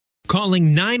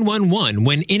Calling 911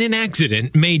 when in an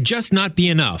accident may just not be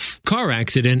enough. Car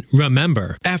accident,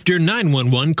 remember. After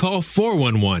 911, call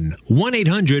 411.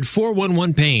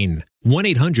 1-800-411-PAIN.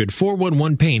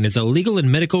 1-800-411-PAIN is a legal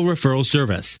and medical referral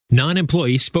service.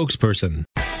 Non-employee spokesperson.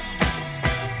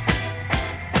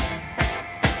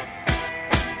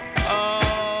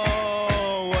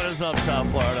 Oh, what is up,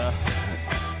 South Florida?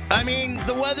 I mean,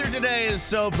 the weather today is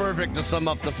so perfect to sum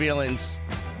up the feelings.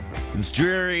 It's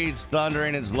dreary, it's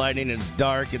thundering, it's lightning, it's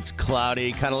dark, it's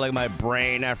cloudy, kind of like my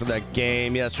brain after that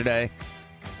game yesterday.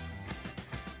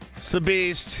 It's the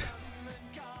beast.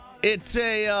 It's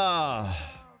a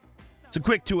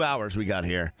quick 2 hours we got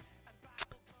here.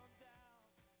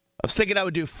 I was thinking I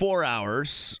would do 4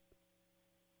 hours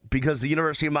because the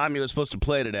University of Miami was supposed to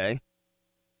play today.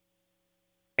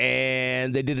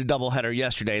 And they did a doubleheader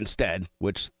yesterday instead,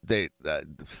 which they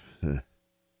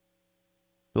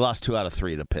lost 2 out of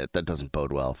 3 to Pitt. That doesn't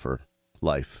bode well for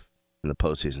life in the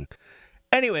postseason.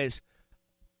 Anyways,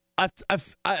 I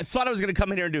thought I was going to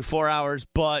come in here and do 4 hours,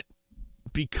 but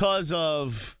because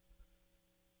of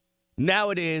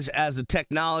nowadays, as the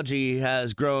technology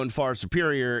has grown far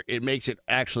superior, it makes it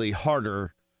actually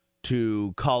harder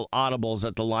to call audibles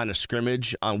at the line of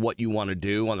scrimmage on what you want to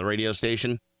do on the radio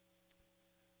station.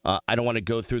 I don't want to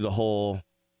go through the whole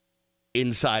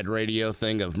inside radio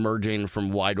thing of merging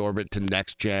from wide orbit to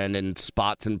next gen and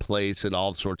spots in place and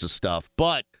all sorts of stuff.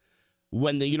 But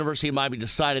when the University of Miami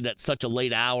decided at such a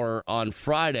late hour on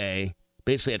Friday,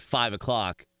 basically at 5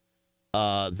 o'clock,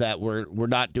 that we're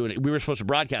not doing it. We were supposed to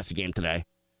broadcast the game today.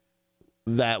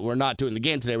 That we're not doing the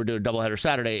game today. We're doing a doubleheader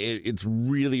Saturday. It's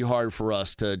really hard for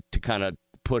us to kind of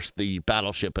push the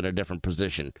battleship in a different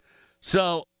position.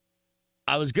 So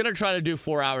I was going to try to do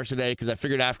 4 hours today because I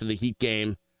figured after the Heat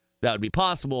game that would be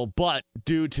possible, but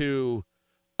due to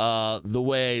the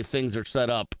way things are set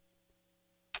up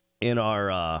in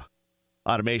our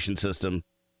automation system,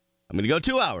 I'm going to go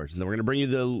 2 hours, and then we're going to bring you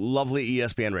the lovely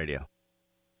ESPN radio.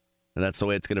 And that's the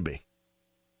way it's going to be.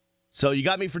 So you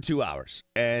got me for 2 hours,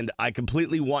 and I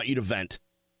completely want you to vent.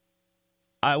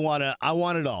 I want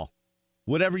it all.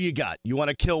 Whatever you got. You want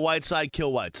to kill Whiteside,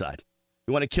 kill Whiteside.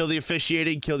 You want to kill the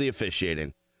officiating, kill the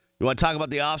officiating. You want to talk about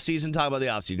the offseason, talk about the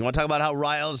offseason. You want to talk about how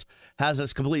Riles has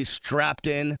us completely strapped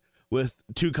in with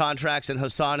 2 contracts and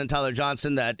Hassan and Tyler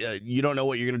Johnson that you don't know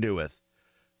what you're going to do with.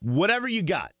 Whatever you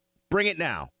got, bring it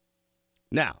now.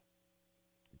 Now,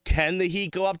 can the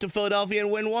Heat go up to Philadelphia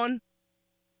and win one?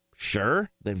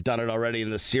 Sure. They've done it already in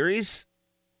the series.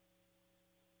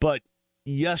 But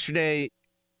yesterday,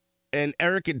 and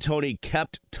Eric and Tony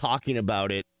kept talking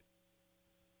about it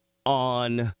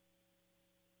on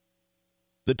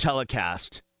the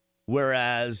telecast,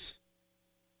 whereas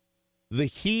the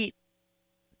Heat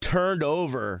turned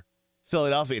over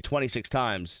Philadelphia 26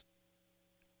 times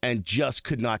and just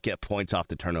could not get points off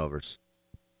the turnovers.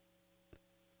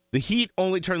 The Heat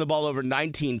only turned the ball over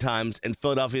 19 times, and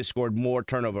Philadelphia scored more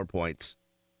turnover points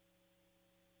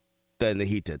than the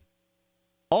Heat did.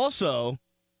 Also,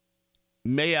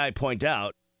 may I point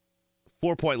out,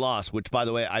 4-point loss, which, by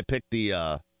the way, I picked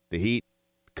the Heat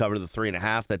cover the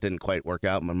 3.5. That didn't quite work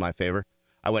out in my favor.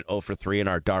 I went 0 for 3 in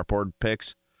our dartboard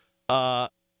picks.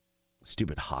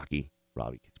 Stupid hockey.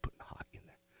 Robbie keeps putting hockey in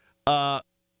there.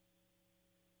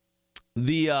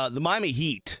 The Miami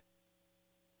Heat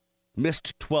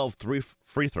missed 12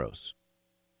 free throws.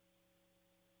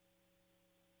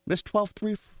 Missed 12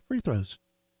 free throws.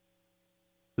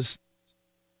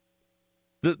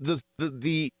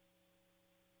 The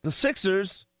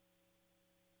Sixers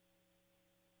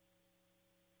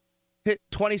hit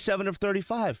 27 of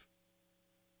 35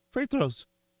 free throws.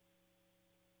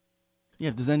 Yeah,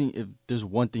 if there's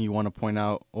one thing you want to point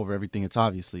out over everything, it's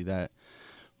obviously that.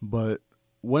 But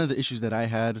one of the issues that I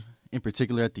had, in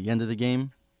particular at the end of the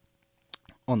game,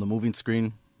 on the moving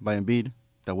screen by Embiid,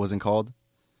 that wasn't called,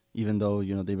 even though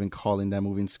they've been calling that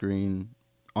moving screen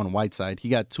on Whiteside. He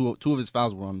got two of his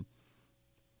fouls were on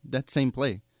that same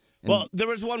play. And well, there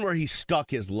was one where he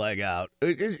stuck his leg out.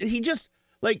 He just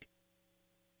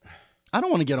I don't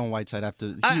want to get on Whiteside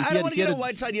after. I don't want to get on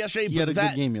Whiteside yesterday. He had a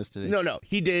good game yesterday. No,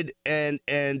 he did, and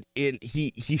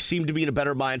he seemed to be in a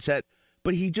better mindset.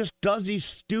 But he just does these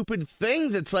stupid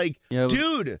things. It's like,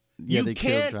 dude, you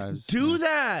can't do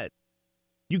that.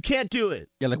 You can't do it.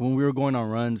 Yeah, like when we were going on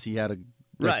runs, he had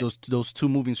those 2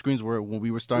 moving screens where when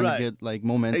we were starting to get like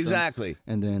momentum. Exactly.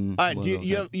 And then, all right,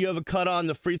 you have a cut on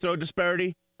the free throw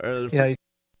disparity? Go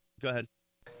ahead.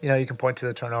 You can point to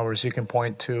the turnovers. You can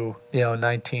point to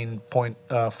 19-point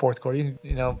fourth quarter. You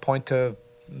can point to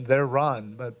their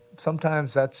run, but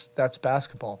sometimes that's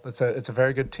basketball. It's a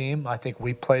very good team. I think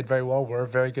we played very well. We're a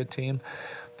very good team.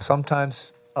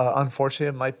 Sometimes unfortunately,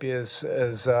 it might be as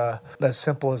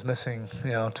simple as missing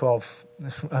 12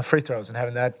 free throws and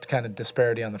having that kind of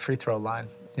disparity on the free throw line.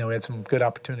 We had some good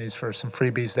opportunities for some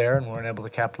freebies there, and weren't able to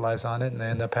capitalize on it, and they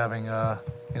end up having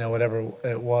whatever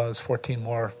it was, 14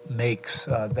 more makes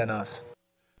than us.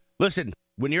 Listen,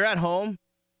 when you're at home,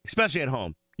 especially at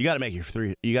home, you got to make your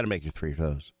free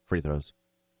throws.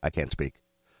 I can't speak.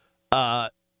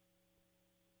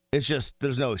 It's just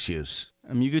there's no excuse.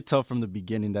 I mean, you could tell from the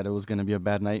beginning that it was going to be a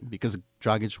bad night because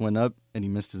Dragic went up and he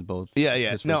missed his both.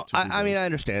 Yeah. No, I mean, I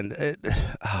understand.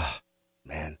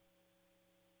 Man.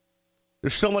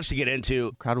 There's so much to get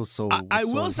into. The crowd was so. I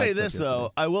will say this,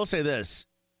 though. I will say this.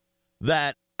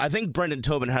 That I think Brendan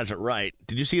Tobin has it right.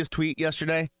 Did you see his tweet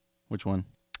yesterday? Which one?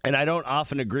 And I don't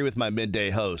often agree with my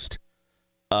midday host,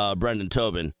 Brendan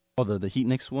Tobin. Oh, the Heat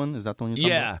Knicks one? Is that the one you're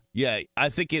talking about? Yeah. I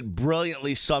think it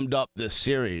brilliantly summed up this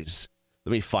series.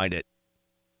 Let me find it.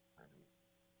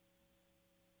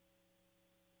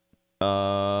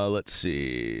 Let's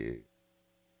see.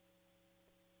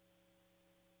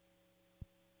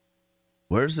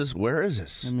 Where is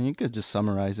this? I mean, you could just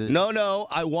summarize it. No.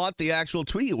 I want the actual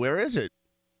tweet. Where is it?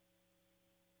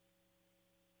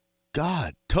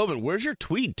 God, Tobin, where's your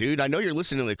tweet, dude? I know you're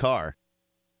listening in the car.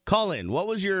 Call in. What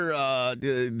was your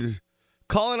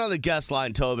call in on the guest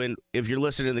line, Tobin, if you're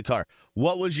listening in the car.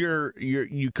 What was your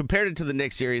you compared it to the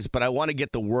Knicks series, but I want to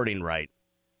get the wording right.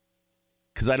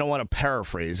 Because I don't want to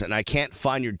paraphrase, and I can't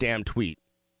find your damn tweet.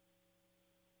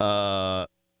 By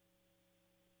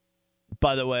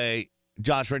the way,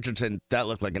 Josh Richardson, that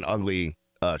looked like an ugly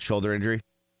shoulder injury.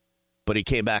 But he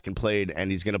came back and played, and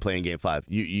he's going to play in Game 5.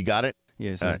 You got it?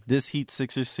 Yeah, it says, This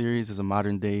Heat-Sixers series is a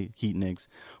modern-day Heat-Knicks.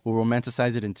 We'll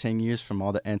romanticize it in 10 years from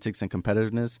all the antics and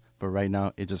competitiveness, but right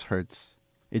now it just hurts.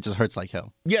 It just hurts like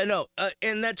hell. Yeah, no,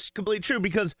 and that's completely true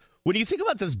because when you think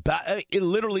about this, it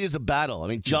literally is a battle. I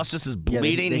mean, Justice is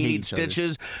bleeding. He needs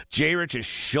stitches. Jay Rich's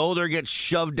shoulder gets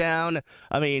shoved down.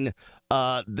 I mean,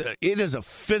 it is a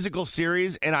physical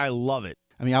series, and I love it.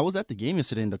 I mean, I was at the game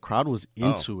yesterday, and the crowd was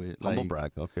into it. Humble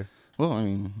brag, okay. Well, I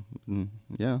mean,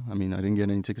 yeah. I mean, I didn't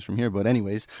get any tickets from here, but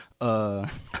anyways.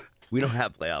 We don't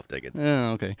have playoff tickets.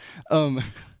 Yeah, okay.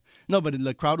 No, but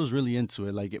the crowd was really into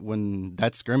it. Like, when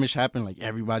that skirmish happened, like,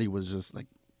 everybody was just, like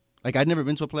I'd never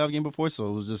been to a playoff game before, so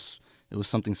it was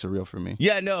something surreal for me.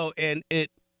 Yeah, no, and it...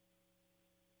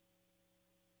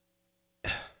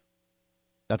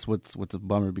 That's what's a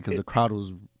bummer, because the crowd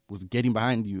was getting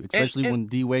behind you, especially when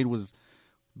D. Wade was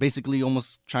basically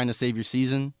almost trying to save your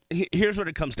season. Here's what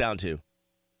it comes down to.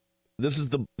 This is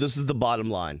the bottom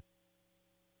line.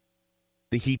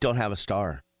 The Heat don't have a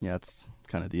star. Yeah, that's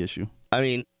kind of the issue. I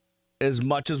mean, as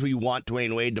much as we want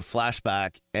Dwayne Wade to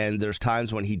flashback, and there's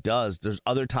times when he does, there's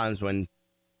other times when,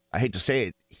 I hate to say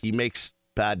it, he makes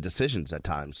bad decisions at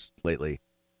times lately.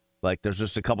 Like, there's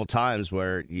just a couple times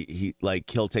where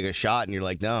he'll take a shot, and you're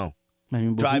like, no,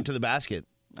 drive to the basket.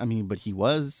 I mean, but he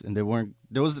was, and there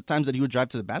was the times that he would drive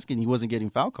to the basket and he wasn't getting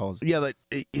foul calls. Yeah, but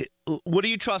what do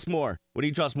you trust more?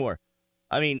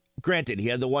 I mean, granted, he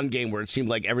had the one game where it seemed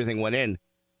like everything went in.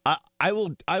 I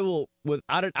will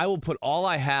put all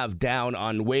I have down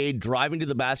on Wade driving to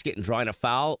the basket and drawing a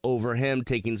foul over him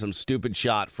taking some stupid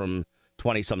shot from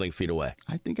 20-something feet away.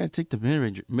 I think I'd take the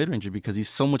mid-ranger because he's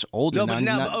so much older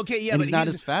now. He's not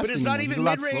as fast. But it's not even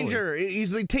mid-ranger.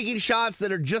 He's like taking shots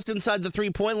that are just inside the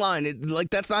three-point line.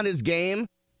 That's not his game.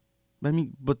 I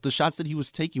mean, but the shots that he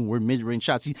was taking were mid-range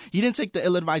shots. He didn't take the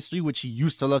ill-advised three, which he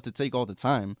used to love to take all the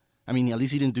time. I mean, at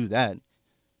least he didn't do that.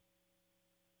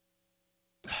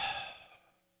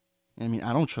 I mean,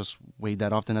 I don't trust Wade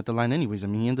that often at the line anyways. I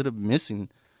mean, he ended up missing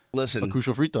a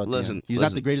crucial free throw at the end. He's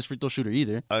not the greatest free throw shooter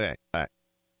either. Okay, all right.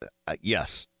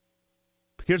 Yes.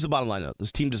 Here's the bottom line, though.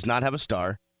 This team does not have a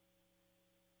star.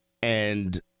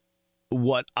 And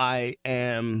what I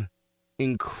am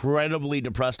incredibly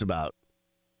depressed about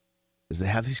is they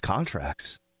have these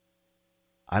contracts.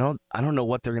 I don't know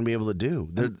what they're going to be able to do.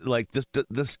 They're like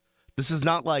this is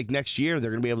not like next year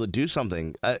they're going to be able to do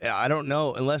something. I don't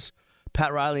know, unless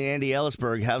Pat Riley and Andy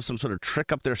Ellisberg have some sort of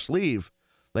trick up their sleeve.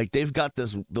 Like, they've got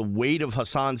the weight of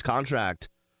Hassan's contract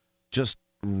just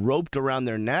roped around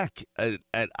their neck. And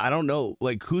I don't know,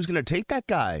 like, who's going to take that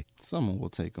guy? Someone will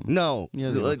take him. No.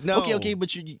 Yeah, no. Okay,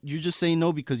 but you're just saying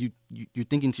no because you're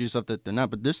thinking to yourself that they're not.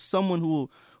 But there's someone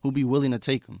who'll be willing to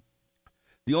take him.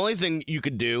 The only thing you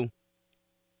could do,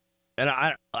 and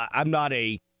I'm not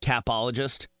a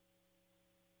capologist.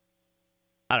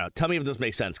 I don't know. Tell me if this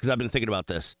makes sense, because I've been thinking about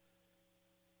this.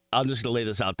 I'm just going to lay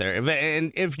this out there.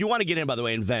 If you want to get in, by the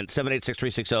way, invent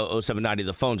 786-360-0790.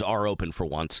 The phones are open for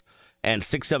once. And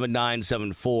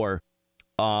 67974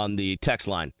 on the text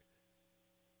line.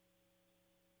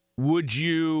 would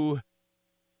you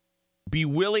be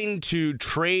willing to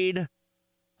trade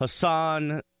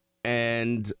Hassan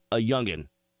and a youngin?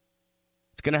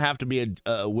 It's going to have to be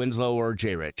a Winslow or a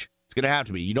J. Rich. It's going to have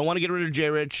to be. You don't want to get rid of J.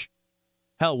 Rich.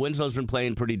 Hell, Winslow's been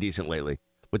playing pretty decent lately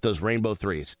with those rainbow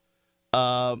threes.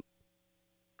 But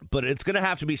it's going to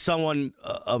have to be someone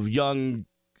of young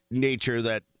nature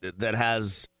that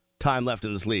has time left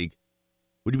in this league.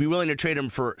 Would you be willing to trade him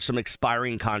for some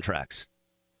expiring contracts?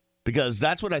 Because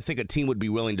that's what I think a team would be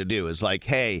willing to do is like,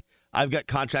 hey, I've got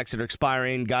contracts that are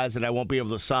expiring, guys that I won't be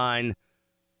able to sign.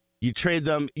 You trade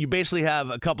them. You basically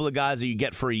have a couple of guys that you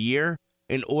get for a year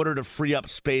in order to free up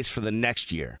space for the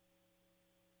next year.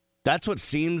 That's what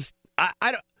seems. I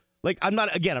don't like. I'm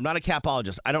not a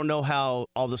capologist. I don't know how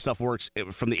all this stuff works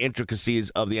from the intricacies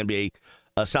of the NBA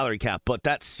salary cap, but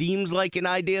that seems like an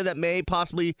idea that may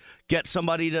possibly get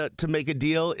somebody to make a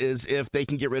deal. Is if they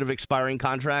can get rid of expiring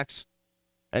contracts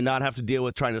and not have to deal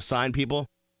with trying to sign people.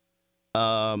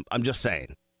 I'm just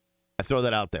saying. I throw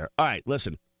that out there. All right,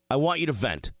 listen. I want you to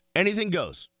vent. Anything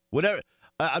goes. Whatever.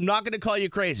 I'm not going to call you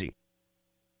crazy.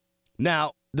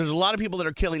 Now, there's a lot of people that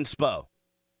are killing Spo.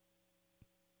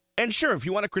 And sure, if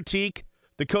you want to critique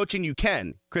the coaching, you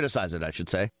can. Criticize it, I should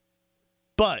say.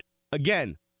 But,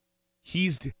 again,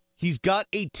 he's got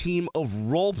a team of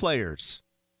role players.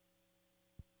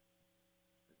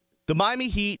 The Miami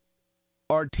Heat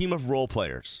are a team of role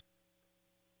players.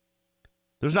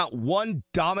 There's not one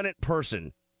dominant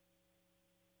person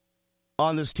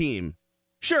on this team.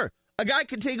 Sure, a guy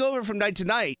can take over from night to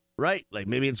night, right? Like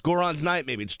maybe it's Goran's night,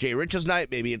 maybe it's Jay Rich's night,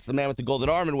 maybe it's the man with the golden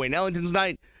arm and Wayne Ellington's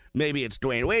night, maybe it's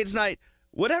Dwayne Wade's night,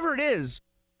 whatever it is.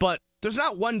 But there's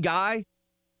not one guy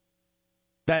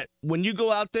that when you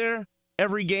go out there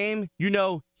every game, you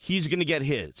know he's going to get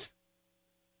his.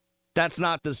 That's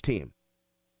not this team.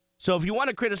 So if you want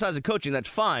to criticize the coaching, that's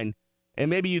fine. And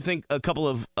maybe you think a couple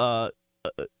of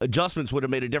adjustments would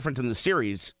have made a difference in the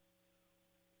series.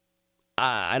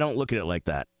 I don't look at it like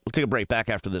that. We'll take a break. Back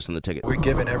after this on the ticket. We're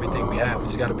giving everything we have. We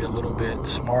just got to be a little bit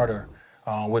smarter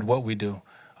with what we do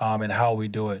and how we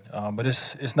do it. But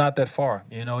it's not that far.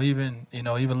 Even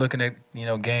looking at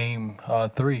game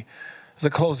 3, it's a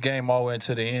close game all the way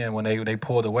into the end when they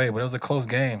pulled away. But it was a close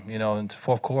game. In the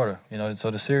fourth quarter.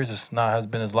 So the series has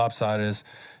been as lopsided as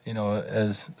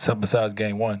besides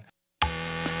game 1.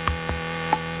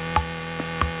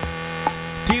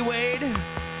 D-Wade,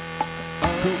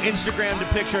 who Instagrammed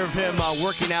a picture of him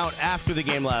working out after the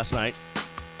game last night.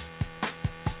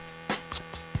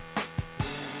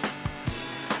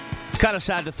 It's kind of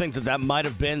sad to think that might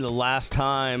have been the last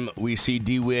time we see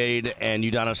D-Wade and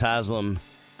Udonis Haslem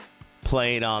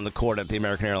playing on the court at the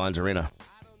American Airlines Arena.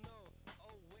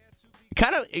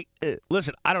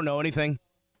 Listen, I don't know anything.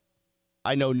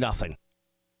 I know nothing.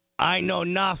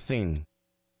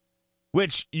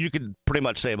 Which you could pretty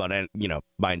much say about,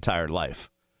 my entire life.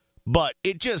 But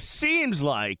it just seems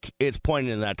like it's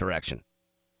pointing in that direction.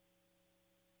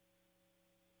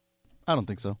 I don't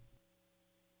think so.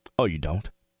 Oh, you don't?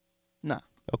 Nah.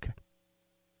 Okay.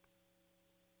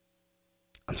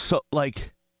 So,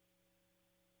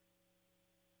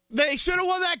 they should have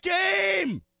won that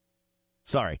game!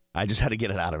 Sorry, I just had to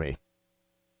get it out of me.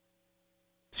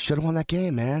 Should have won that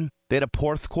game, man. They had a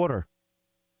fourth quarter.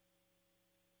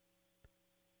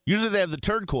 Usually they have the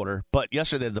third quarter, but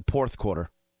yesterday they had the fourth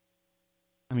quarter.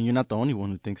 I mean, you're not the only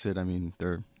one who thinks it. I mean,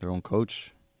 their own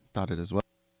coach thought it as well.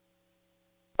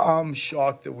 I'm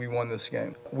shocked that we won this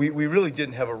game. We really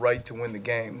didn't have a right to win the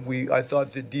game. I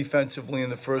thought that defensively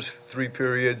in the first 3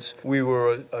 periods, we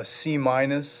were a C-.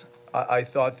 I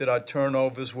thought that our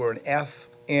turnovers were an F,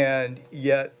 and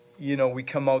yet, we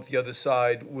come out the other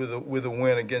side with a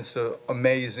win against an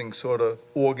amazing sort of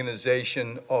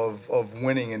organization of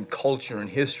winning and culture and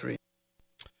history.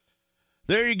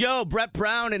 There you go, Brett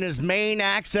Brown in his Maine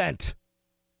accent.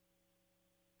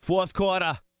 Fourth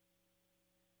quarter.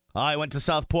 I went to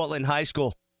South Portland High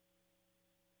School.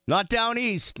 Not down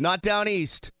east.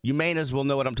 You Mainers will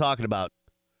know what I'm talking about.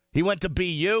 He went to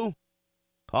BU.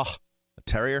 Oh, a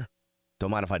Terrier.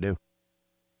 Don't mind if I do.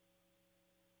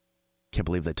 Can't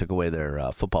believe they took away their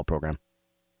football program.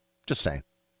 Just saying.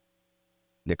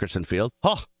 Nickerson Field.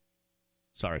 Oh,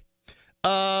 sorry.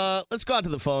 Let's go out to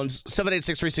the phones.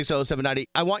 786-360-0790.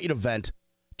 I want you to vent.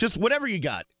 Just whatever you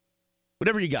got.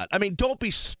 I mean, don't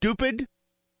be stupid,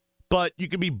 but you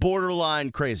can be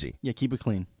borderline crazy. Yeah, keep it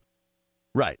clean.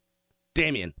 Right.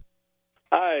 Damien.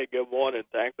 Hi, good morning.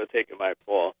 Thanks for taking my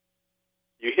call.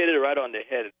 You hit it right on the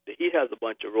head. The Heat has a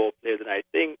bunch of role players, and I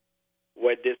think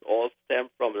where this all stemmed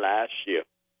from last year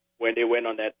when they went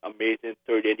on that amazing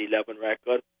 30-11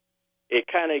 record, it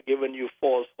kind of given you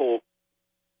false hope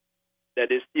that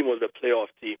this team was a playoff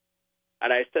team.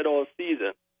 And I said all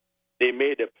season, they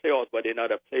made the playoffs, but they're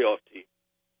not a playoff team.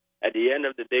 At the end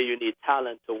of the day, you need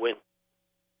talent to win.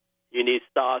 You need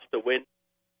stars to win.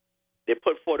 They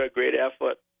put forth a great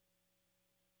effort.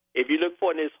 If you look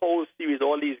for in this whole series,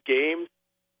 all these games,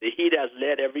 the Heat has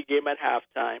led every game at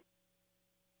halftime.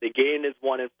 The game is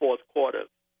won in fourth quarters.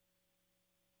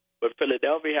 But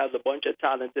Philadelphia has a bunch of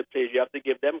talented players. You have to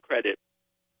give them credit.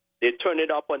 They turn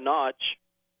it up a notch.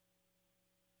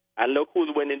 And look who's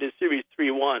winning the series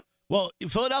 3-1. Well,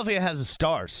 Philadelphia has the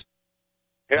stars.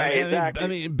 Right, exactly. I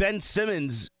mean, Ben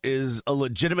Simmons is a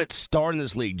legitimate star in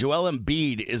this league. Joel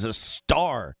Embiid is a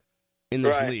star in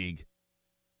this league.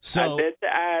 So, and then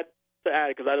to add,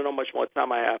 because I don't know how much more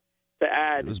time I have, to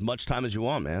add. As much time as you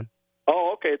want, man.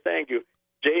 Oh, okay, thank you.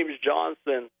 James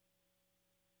Johnson,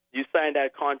 you signed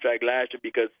that contract last year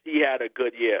because he had a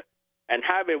good year. And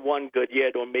having one good year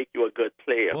don't make you a good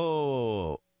player.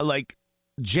 Oh, like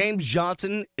James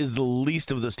Johnson is the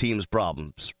least of this team's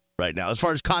problems right now as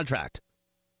far as contract.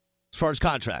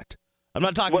 I'm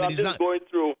not talking that he's not going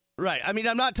through. Right. I mean,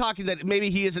 I'm not talking that maybe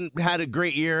he hasn't had a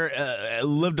great year,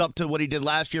 lived up to what he did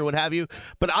last year, what have you.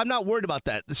 But I'm not worried about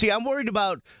that. See, I'm worried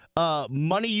about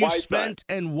money you spent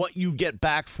and what you get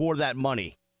back for that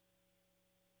money.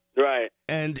 Right.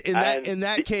 And in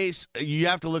that case, you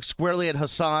have to look squarely at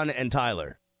Hassan and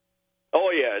Tyler.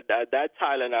 Oh yeah, that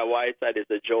Tyler and that Whiteside is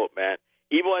a joke, man.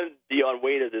 Even when Dion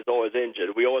Waiters is always injured,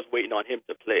 we're always waiting on him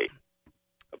to play.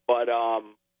 But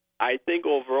I think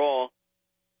overall,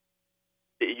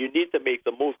 you need to make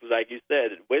the moves because, like you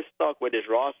said, we're stuck with this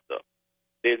roster.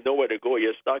 There's nowhere to go.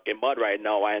 You're stuck in mud right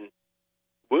now, and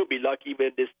we'll be lucky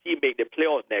when this team make the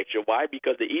playoffs next year. Why?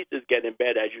 Because the East is getting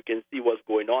better, as you can see what's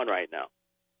going on right now.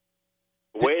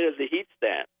 Where does the Heat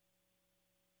stand?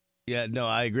 Yeah, no,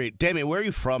 I agree. Damien, where are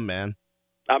you from, man?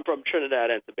 I'm from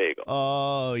Trinidad and Tobago.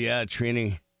 Oh, yeah,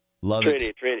 Trini. Love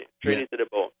it. Trini to the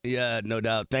bone. Yeah, no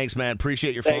doubt. Thanks, man.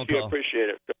 Appreciate your phone call. Thank you. Appreciate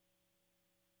it.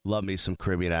 Love me some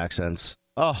Caribbean accents.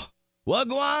 Oh,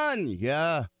 Wagwan.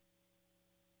 Yeah.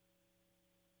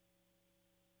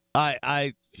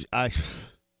 I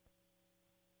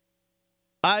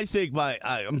think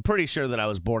I'm pretty sure that I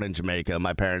was born in Jamaica.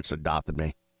 My parents adopted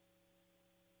me.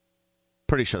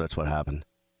 Pretty sure that's what happened.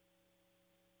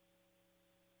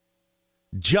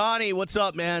 Johnny, what's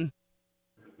up, man?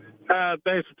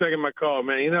 Thanks for taking my call,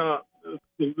 man. You know,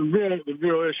 the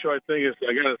real issue I think is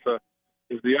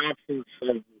the absence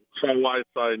of Hassan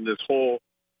Whiteside in this whole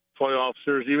playoff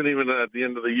series, even at the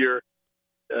end of the year.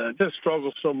 Just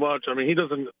struggles so much. I mean, he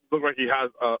doesn't look like he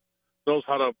knows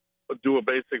how to do a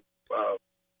basic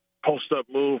post-up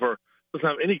move or doesn't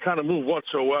have any kind of move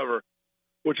whatsoever,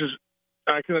 which is,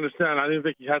 I can understand. I didn't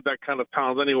think he had that kind of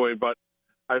talent anyway, but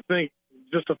I think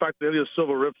just the fact that Ilya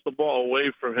Silva rips the ball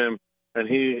away from him and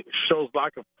he shows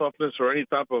lack of toughness or any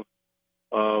type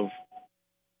of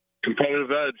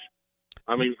competitive edge,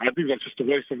 I mean, I think that's just a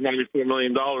waste of $94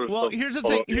 million. Well, here's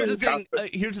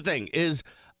the thing is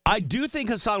I do think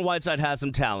Hassan Whiteside has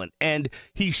some talent, and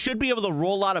he should be able to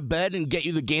roll out of bed and get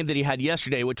you the game that he had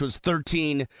yesterday, which was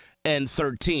 13 and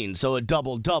 13, so a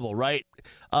double-double, right?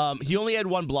 He only had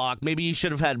one block. Maybe he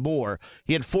should have had more.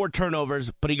 He had 4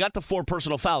 turnovers, but he got the 4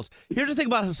 personal fouls. Here's the thing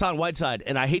about Hassan Whiteside,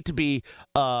 and I hate to be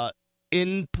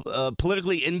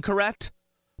politically incorrect,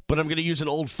 but I'm going to use an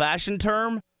old-fashioned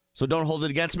term, so don't hold it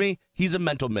against me. He's a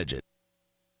mental midget.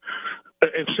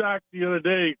 And Shaq the other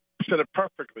day said it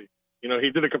perfectly. You know,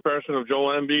 he did a comparison of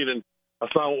Joel Embiid and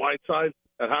Hassan Whiteside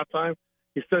at halftime.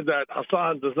 He said that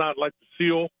Hassan does not like to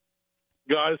seal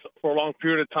guys for a long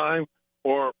period of time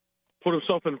or put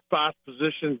himself in fast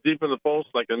positions deep in the post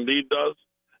like Embiid does.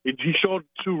 He showed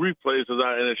 2 replays of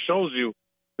that, and it shows you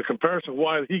the comparison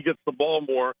why he gets the ball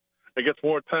more and gets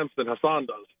more attempts than Hassan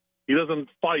does. He doesn't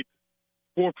fight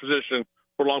for position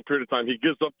for a long period of time. He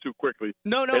gives up too quickly.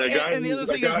 No, and the other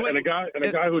thing is,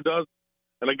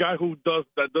 a guy who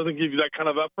that doesn't give you that kind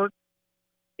of effort,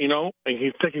 you know, and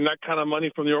he's taking that kind of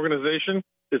money from the organization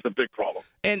is a big problem.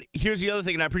 And here's the other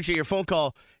thing, and I appreciate your phone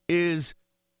call, is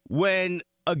when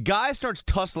a guy starts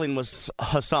tussling with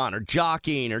Hassan or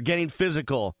jockeying or getting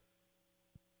physical,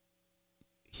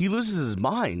 he loses his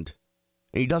mind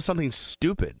and he does something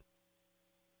stupid.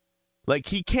 Like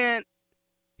he can't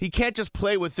just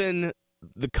play within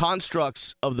the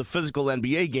constructs of the physical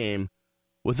NBA game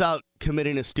without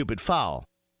committing a stupid foul.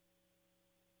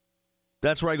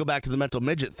 That's where I go back to the mental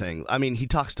midget thing. I mean, he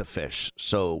talks to fish,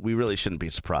 so we really shouldn't be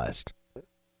surprised.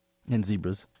 And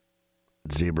zebras.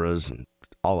 And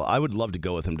all. I would love to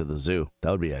go with him to the zoo. That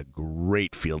would be a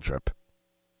great field trip.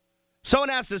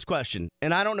 Someone asked this question,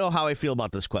 and I don't know how I feel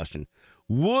about this question.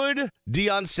 Would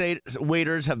Dion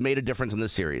Waiters have made a difference in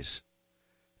this series?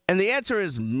 And the answer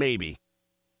is maybe.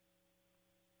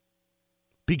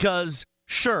 Because,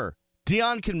 sure,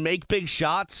 Deion can make big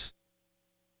shots.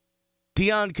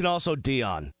 Deion can also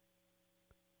Deion.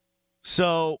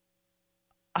 So,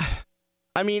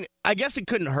 I mean, I guess it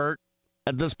couldn't hurt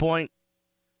at this point.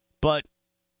 But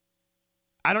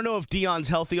I don't know if Deion's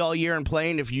healthy all year and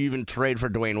playing if you even trade for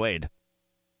Dwayne Wade.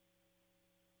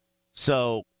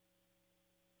 So,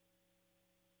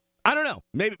 I don't know.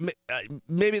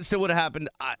 Maybe it still would have happened.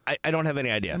 I don't have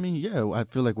any idea. I mean, yeah, I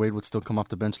feel like Wade would still come off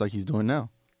the bench like he's doing now.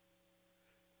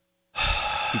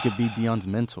 He could be Deion's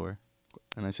mentor.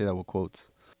 And I say that with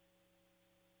quotes.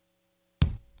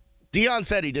 Deion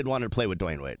said he did want to play with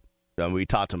Dwayne Wade. We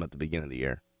talked to him at the beginning of the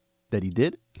year. That he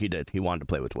did? He did. He wanted to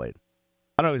play with Wade.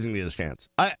 I don't know if he's going to get his chance.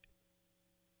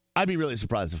 I'd be really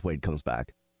surprised if Wade comes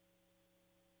back.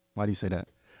 Why do you say that?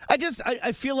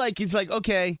 I feel like he's like,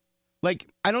 okay. Like,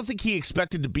 I don't think he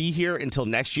expected to be here until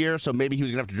next year, so maybe he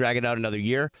was going to have to drag it out another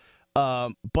year.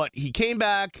 But he came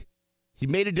back. He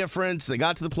made a difference. They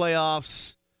got to the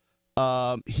playoffs.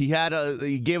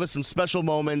 He gave us some special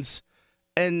moments.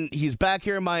 And he's back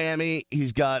here in Miami.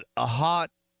 He's got a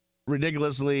hot,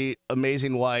 ridiculously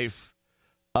amazing wife.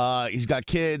 He's got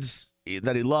kids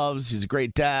that he loves. He's a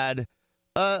great dad.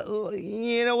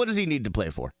 What does he need to play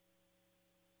for?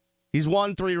 He's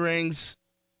won 3 rings.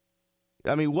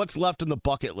 I mean, what's left on the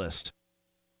bucket list?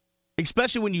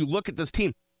 Especially when you look at this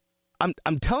team.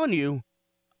 I'm telling you,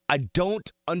 I don't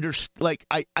understand. Like,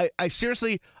 I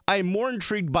seriously, I'm more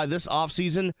intrigued by this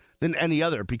offseason than any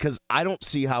other because I don't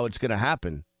see how it's going to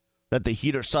happen. That the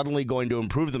Heat are suddenly going to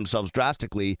improve themselves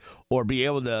drastically or be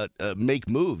able to make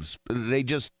moves. They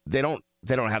don't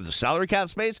have the salary cap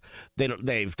space.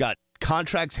 They've got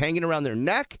contracts hanging around their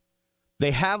neck. They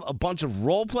have a bunch of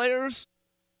role players.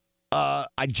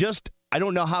 I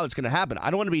don't know how it's going to happen.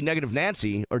 I don't want to be negative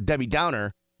Nancy or Debbie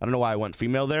Downer. I don't know why I went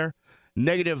female there.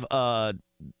 Negative. Because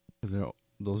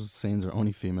those sayings are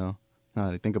only female. Now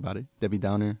that I think about it. Debbie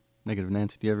Downer, negative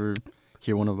Nancy. Do you ever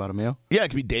hear one about a male? Yeah, it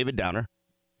could be David Downer.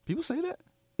 People say that?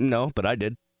 No, but I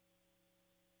did.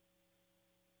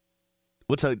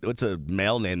 What's a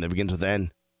male name that begins with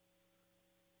N?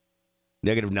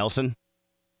 Negative Nelson?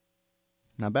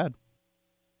 Not bad.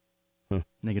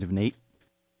 Negative Nate?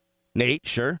 Nate,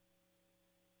 sure.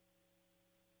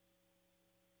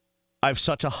 I have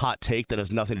such a hot take that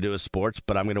has nothing to do with sports,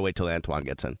 but I'm going to wait till Antoine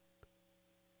gets in.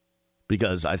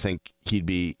 Because I think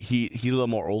he's a little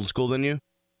more old school than you.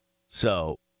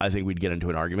 So I think we'd get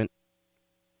into an argument.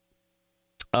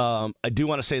 I do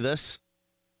want to say this.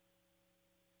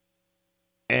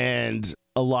 And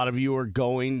a lot of you are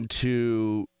going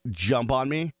to jump on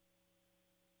me.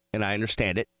 And I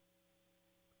understand it.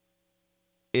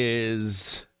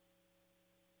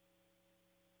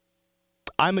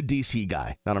 I'm a DC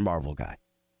guy, not a Marvel guy.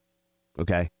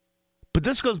 Okay? But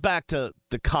this goes back to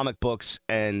the comic books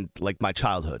and, like, my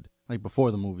childhood. Like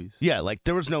before the movies. Yeah, like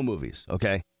there was no movies,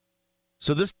 okay?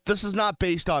 So this is not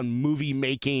based on movie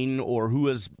making or who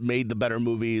has made the better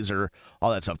movies or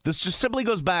all that stuff. This just simply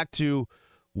goes back to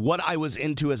what I was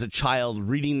into as a child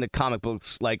reading the comic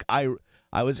books. Like, I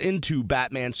was into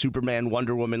Batman, Superman,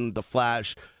 Wonder Woman, The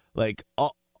Flash, like,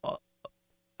 all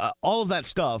of that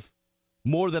stuff.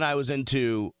 More than I was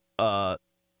into, I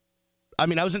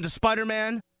was into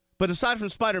Spider-Man, but aside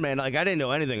from Spider-Man, like, I didn't know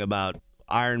anything about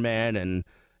Iron Man and,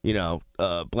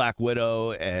 Black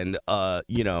Widow and,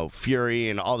 Fury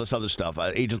and all this other stuff.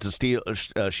 Agents of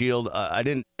S.H.I.E.L.D. I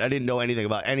didn't know anything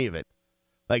about any of it.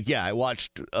 Like, yeah, I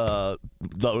watched The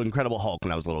Incredible Hulk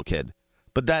when I was a little kid,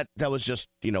 but that was just,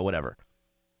 whatever.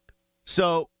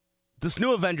 So this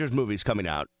new Avengers movie's coming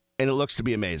out, and it looks to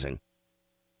be amazing.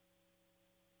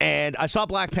 And I saw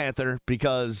Black Panther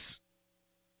because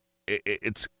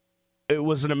it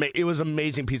was an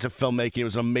amazing piece of filmmaking. It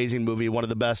was an amazing movie, one of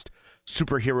the best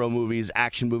superhero movies,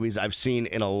 action movies I've seen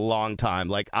in a long time.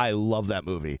 Like, I love that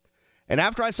movie. And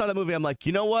after I saw that movie, I'm like,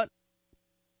 you know what?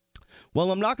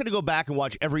 Well, I'm not going to go back and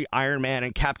watch every Iron Man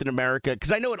and Captain America,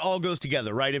 because I know it all goes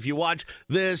together, right? If you watch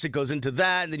this, it goes into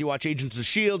that, and then you watch Agents of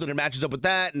S.H.I.E.L.D., and it matches up with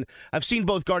that, and I've seen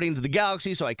both Guardians of the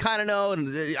Galaxy, so I kind of know,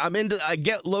 and I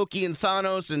get Loki and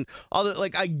Thanos, and all that,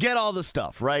 like, I get all the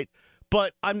stuff, right?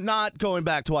 But I'm not going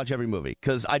back to watch every movie,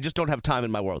 because I just don't have time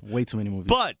in my world. Way too many movies.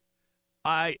 But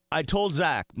I told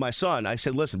Zach, my son, I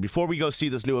said, listen, before we go see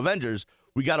this new Avengers,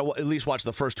 we got to at least watch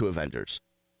the first 2 Avengers,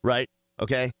 right?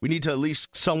 Okay? We need to at least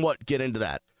somewhat get into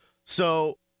that.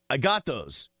 So I got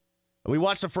those. And we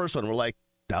watched the first one. We're like,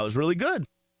 that was really good.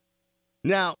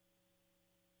 Now,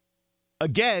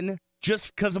 again,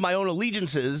 just because of my own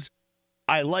allegiances,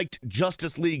 I liked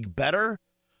Justice League better.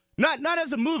 Not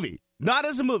as a movie. Not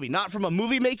as a movie, not from a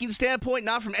movie-making standpoint,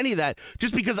 not from any of that,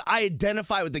 just because I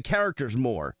identify with the characters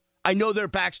more. I know their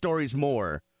backstories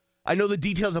more. I know the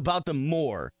details about them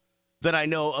more than I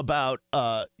know about,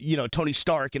 Tony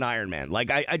Stark and Iron Man. Like,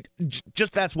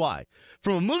 just that's why.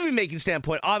 From a movie-making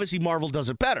standpoint, obviously Marvel does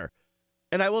it better.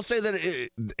 And I will say that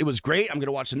it was great. I'm going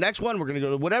to watch the next one. We're going to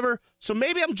go to whatever. So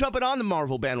maybe I'm jumping on the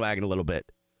Marvel bandwagon a little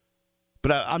bit.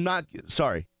 But I'm not,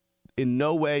 sorry. In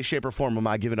no way, shape, or form am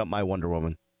I giving up my Wonder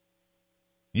Woman.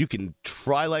 You can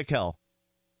try like hell.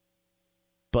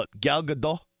 But Gal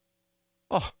Gadot,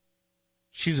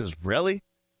 she's Israeli.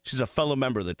 She's a fellow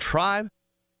member of the tribe.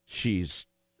 She's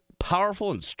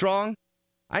powerful and strong.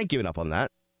 I ain't giving up on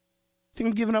that. Think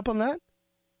I'm giving up on that?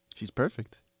 She's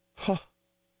perfect.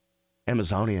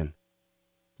 Amazonian.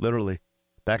 Literally.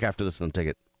 Back after this on the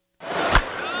ticket.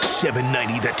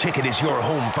 790 The Ticket is your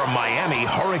home for Miami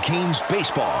Hurricanes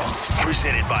baseball.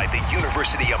 Presented by the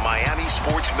University of Miami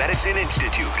Sports Medicine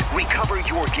Institute. Recover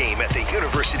your game at the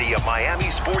University of Miami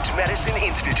Sports Medicine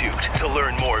Institute. To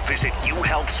learn more, visit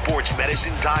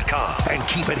uhealthsportsmedicine.com. And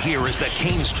keep it here as the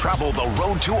Canes travel the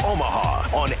road to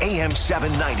Omaha on AM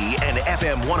 790 and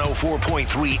FM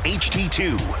 104.3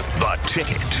 HD2. The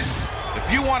Ticket. If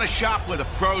you want to shop with a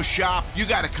pro shop, you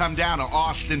got to come down to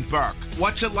Austin Burke.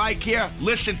 What's it like here?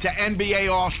 Listen to NBA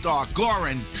All-Star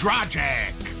Goran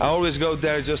Dragic. I always go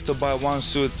there just to buy one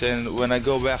suit, and when I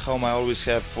go back home, I always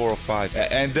have 4 or 5.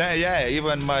 And then,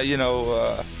 even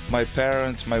my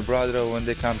parents, my brother, when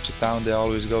they come to town, they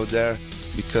always go there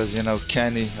because,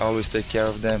 Kenny always take care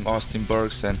of them, Austin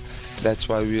Burke's, and that's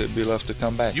why we love to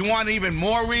come back. You want even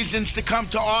more reasons to come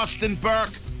to Austin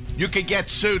Burke? You could get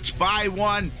suits, buy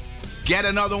one, get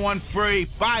another one free,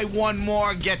 buy one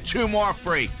more, get 2 more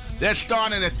free. They're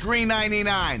starting at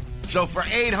 $399. So for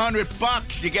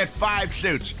 $800, you get 5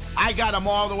 suits. I got them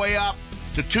all the way up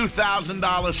to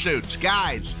 $2,000 suits.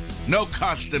 Guys, no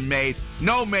custom made,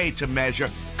 no made to measure.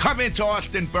 Come into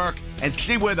Austin Burke and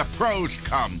see where the pros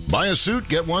come. Buy a suit,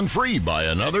 get one free. Buy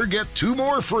another, get 2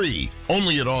 more free.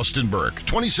 Only at Austin Burke,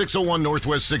 2601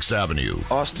 Northwest 6th Avenue.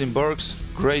 Austin Burke's,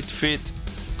 great fit,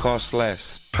 cost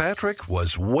less. Patrick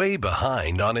was way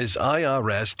behind on his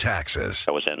IRS taxes.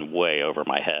 I was in way over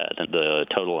my head. The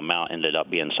total amount ended up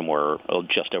being somewhere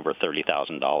just over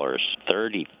 $30,000.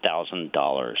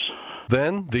 $30,000.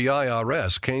 Then the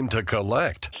IRS came to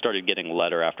collect. Started getting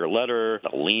letter after letter.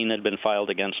 A lien had been filed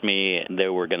against me. They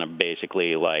were going to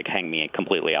basically hang me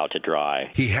completely out to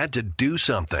dry. He had to do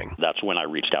something. That's when I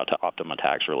reached out to Optima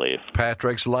Tax Relief.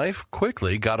 Patrick's life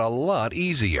quickly got a lot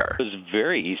easier. It was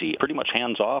very easy, pretty much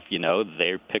hands off.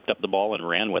 They picked up the ball and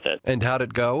ran with it. And how'd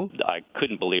it go? I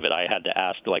couldn't believe it. I had to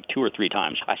ask 2 or 3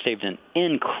 times. I saved an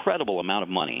incredible amount of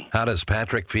money. How does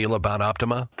Patrick feel about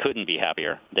Optima? Couldn't be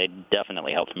happier. They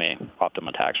definitely helped me.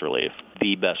 Optima Tax Relief,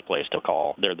 the best place to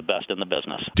call. They're the best in the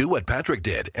business. Do what Patrick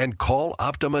did and call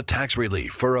Optima Tax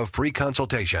Relief for a free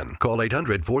consultation. Call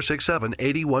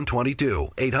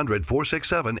 800-467-8122.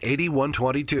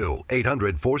 800-467-8122.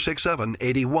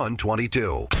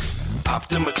 800-467-8122.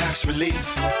 Optima Tax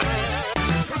Relief.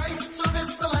 Price,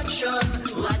 service, selection,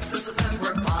 Lexus of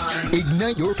Pembroke Pines.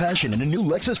 Ignite your passion in a new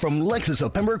Lexus from Lexus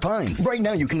of Pembroke Pines. Right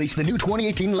now, you can lease the new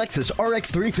 2018 Lexus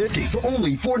RX 350 for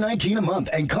only $419 a month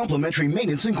and complimentary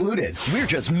maintenance included. We're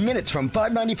just minutes from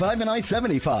 595 and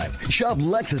I-75. Shop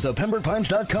Lexus of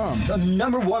PembrokePines.com, the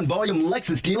 #1 volume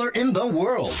Lexus dealer in the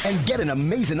world, and get an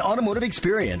amazing automotive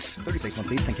experience. 36 month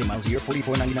lease, 10K miles a year,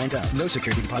 $44.99 down. No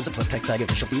security deposit plus tax tag,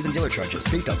 official fees, and dealer charges.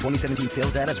 Based on 2017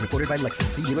 sales data as reported by Lexus.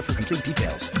 See dealer for complete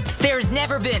details. There's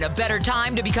never been a better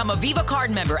time to become a Viva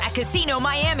Card member at Casino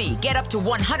Miami. Get up to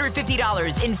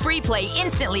 $150 in free play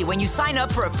instantly when you sign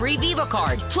up for a free Viva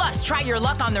Card. Plus, try your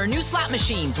luck on their new slot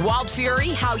machines, Wild Fury,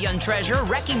 How Young Treasure,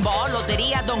 Wrecking Ball,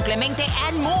 Loteria Don Clemente,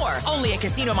 and more. Only at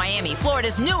Casino Miami,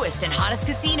 Florida's newest and hottest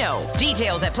casino.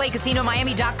 Details at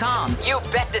playcasinomiami.com. You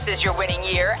bet this is your winning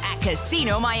year at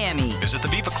Casino Miami. Visit the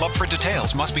Viva Club for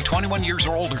details. Must be 21 years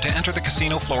or older to enter the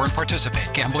casino floor and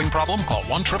participate. Gambling problem? Call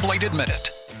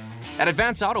 1-888-ADMIT-IT. At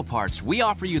Advance Auto Parts, we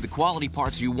offer you the quality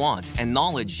parts you want and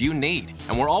knowledge you need.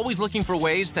 And we're always looking for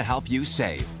ways to help you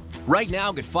save. Right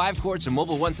now, get 5 quarts of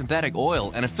Mobil 1 synthetic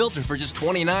oil and a filter for just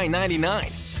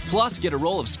 $29.99. Plus, get a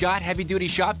roll of Scott heavy-duty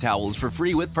shop towels for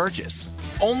free with purchase.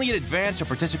 Only at Advance or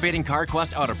participating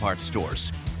CarQuest Auto Parts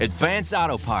stores. Advance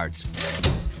Auto Parts,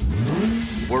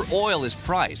 where oil is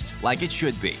priced like it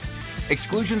should be.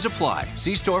 Exclusions apply.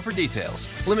 See store for details.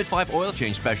 Limit 5 oil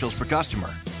change specials per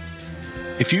customer.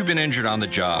 If you've been injured on the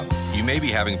job, you may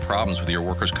be having problems with your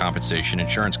workers' compensation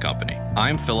insurance company.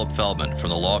 I'm Philip Feldman from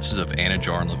the law offices of Anna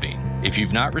Jar & Levine. If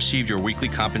you've not received your weekly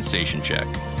compensation check,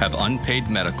 have unpaid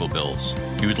medical bills,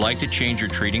 you would like to change your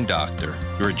treating doctor,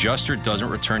 your adjuster doesn't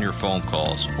return your phone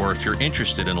calls, or if you're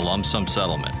interested in a lump sum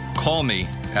settlement, call me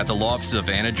at the law offices of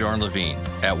Anna Jar and Levine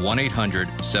at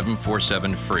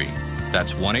 1-800-747-FREE.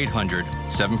 That's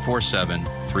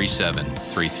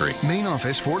 1-800-747-3733. Main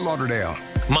office, Fort Lauderdale.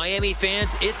 Miami fans,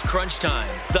 it's crunch time.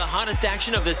 The hottest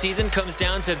action of the season comes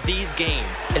down to these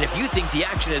games. And if you think the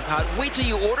action is hot, wait till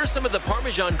you order some of the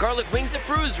Parmesan garlic wings at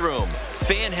Brews Room.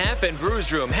 Fan Half and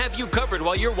Brews Room have you covered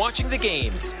while you're watching the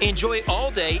games. Enjoy all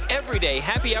day, every day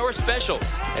happy hour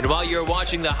specials. And while you're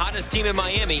watching the hottest team in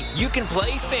Miami, you can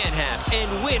play Fan Half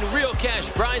and win real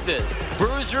cash prizes.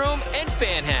 Brews Room and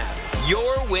Fan Half,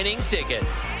 your winning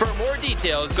tickets. For more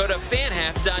details, go to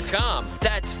fanhalf.com.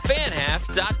 That's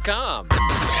fanhalf.com.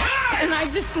 And I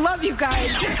just love you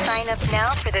guys. Sign up now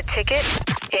for the Ticket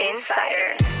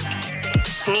Insider.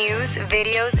 News,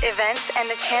 videos, events, and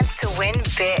the chance to win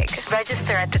big.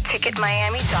 Register at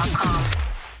theticketmiami.com.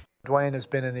 Dwayne has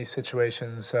been in these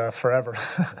situations forever.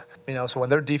 So when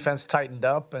their defense tightened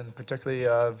up, and particularly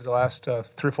the last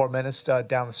 3-4 minutes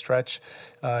down the stretch,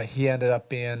 he ended up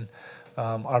being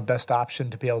our best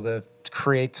option to be able to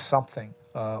create something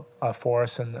for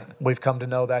us. And we've come to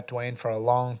know that Dwayne for a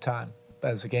long time.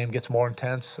 As the game gets more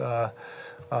intense, the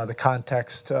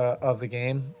context of the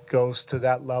game goes to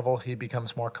that level. He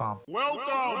becomes more calm.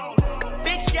 Welcome.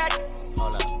 Big shot.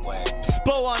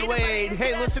 Spo on Wade.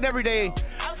 Hey, listen every day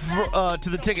to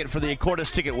the ticket for the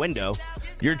Accordis ticket window.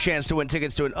 Your chance to win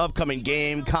tickets to an upcoming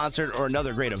game, concert, or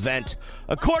another great event.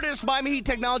 Accordis, Miami Heat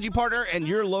technology partner, and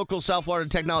your local South Florida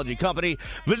technology company.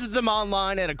 Visit them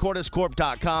online at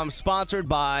accordiscorp.com. Sponsored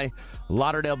by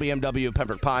Lauderdale BMW,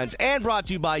 Pembroke Pines, and brought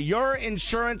to you by your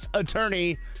insurance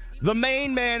attorney, the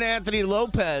main man, Anthony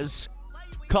Lopez.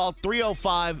 Call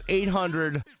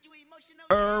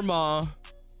 305-800-IRMA.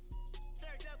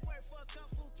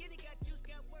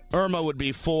 IRMA would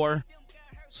be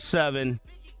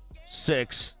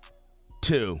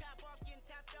 4762.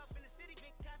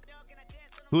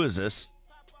 Who is this?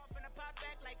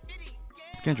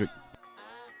 It's Kendrick.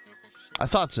 I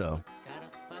thought so.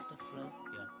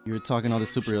 You were talking all the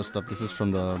superhero stuff. This is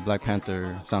from the Black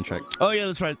Panther soundtrack. Oh, yeah,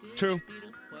 that's right. True.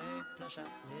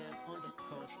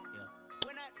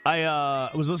 I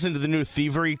was listening to the new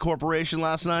Thievery Corporation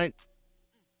last night.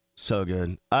 So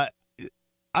good.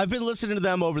 I've been listening to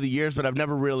them over the years, but I've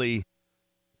never really,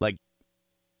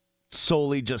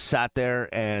 solely just sat there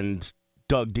and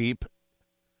dug deep.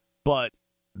 But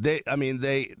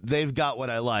they've got what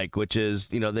I like, which is,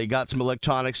 they got some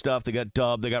electronic stuff, they got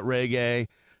dub, they got reggae,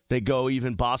 they go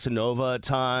even bossa nova at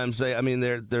times. They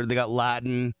got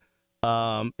Latin.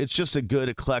 It's just a good,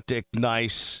 eclectic,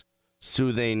 nice,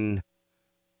 soothing,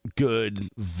 good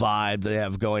vibe they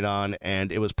have going on,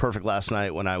 and it was perfect last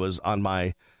night when I was on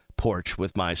my porch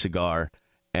with my cigar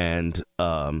and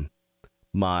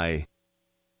my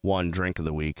one drink of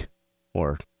the week,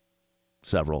 or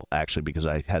several actually, because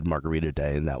I had margarita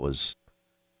day and that was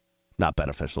not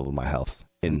beneficial to my health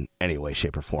in any way,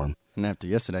 shape, or form. And after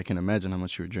yesterday, I can imagine how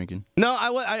much you were drinking. No, I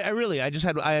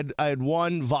had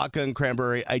one vodka and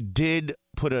cranberry. I did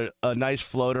put a nice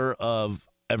floater of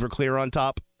Everclear on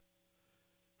top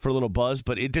for a little buzz,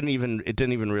 but it didn't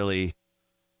even really,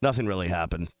 nothing really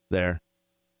happened there.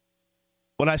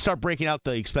 When I start breaking out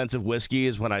the expensive whiskey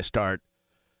is when I start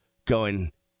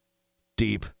going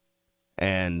deep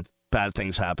and bad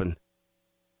things happen.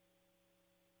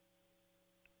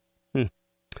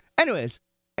 Anywho,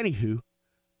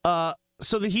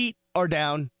 so the Heat are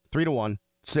down 3-1.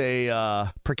 It's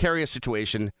a precarious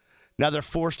situation. Now they're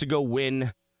forced to go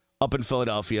win up in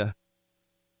Philadelphia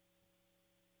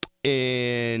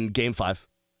in Game 5.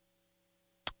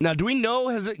 Now, do we know,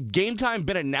 has game time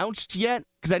been announced yet?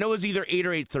 Because I know it's either 8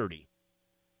 or 8:30.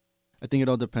 I think it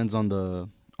all depends on the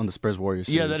Spurs-Warriors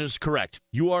series. Yeah, that is correct.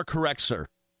 You are correct, sir.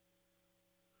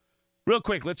 Real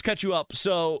quick, let's catch you up.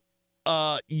 So,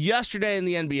 yesterday in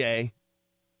the NBA,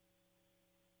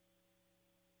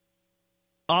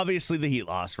 obviously the Heat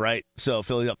lost, right? So,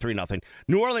 Philly up 3-0.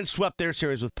 New Orleans swept their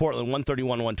series with Portland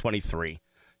 131-123.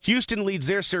 Houston leads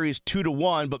their series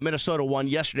 2-1, but Minnesota won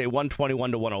yesterday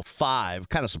 121-105.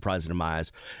 Kind of surprising in my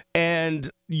eyes.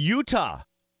 And Utah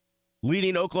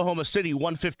leading Oklahoma City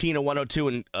 115-102.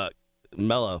 And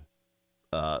Melo,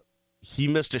 he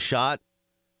missed a shot.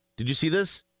 Did you see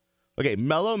this? Okay,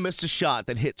 Melo missed a shot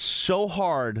that hit so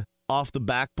hard off the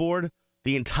backboard,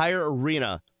 the entire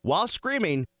arena, while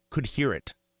screaming, could hear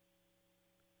it.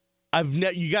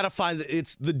 You got to find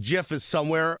the GIF is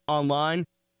somewhere online.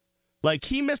 Like,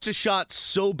 he missed a shot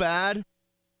so bad,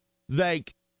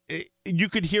 you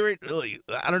could hear it,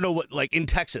 I don't know what, in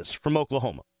Texas from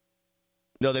Oklahoma.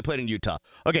 No, they played in Utah.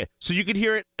 Okay, so you could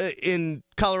hear it in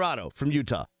Colorado from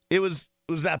Utah. It was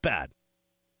that bad.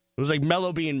 It was like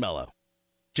Mellow being mellow.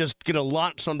 Just going to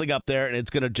launch something up there, and it's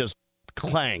going to just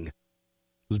clang. It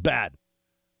was bad.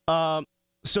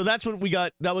 So that's what we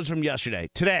got. That was from yesterday.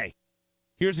 Today,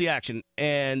 here's the action,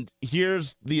 and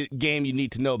here's the game you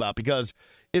need to know about, because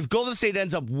if Golden State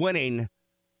ends up winning,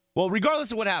 well,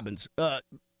 regardless of what happens,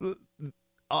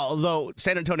 although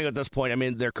San Antonio at this point, I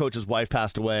mean, their coach's wife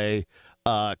passed away.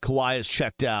 Kawhi is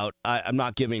checked out. I'm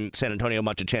not giving San Antonio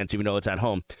much a chance, even though it's at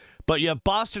home. But you have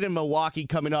Boston and Milwaukee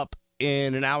coming up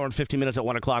in an hour and 15 minutes at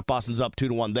 1 o'clock. Boston's up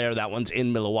 2-1 there. That one's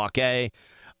in Milwaukee.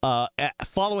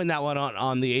 Following that one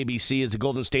on the ABC is the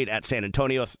Golden State at San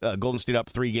Antonio. Golden State up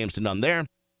 3-0 there.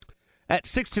 At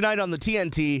 6 tonight on the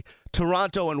TNT,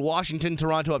 Toronto and Washington.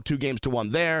 Toronto up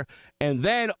 2-1 there. And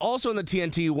then also in the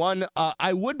TNT one,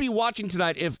 I would be watching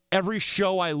tonight if every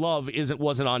show I love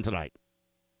wasn't on tonight.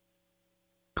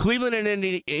 Cleveland and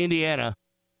Indiana.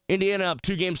 Indiana up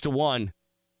 2-1.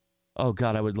 Oh,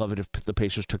 God, I would love it if the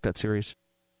Pacers took that series.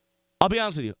 I'll be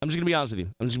honest with you. I'm just going to be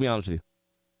honest with you.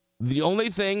 The only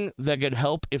thing that could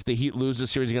help if the Heat lose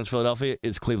this series against Philadelphia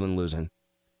is Cleveland losing.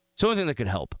 It's the only thing that could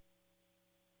help.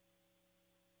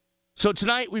 So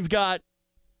tonight we've got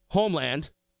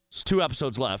Homeland. There's 2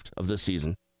 episodes left of this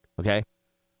season. Okay?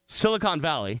 Silicon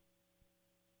Valley,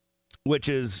 which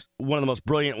is one of the most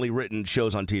brilliantly written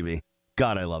shows on TV.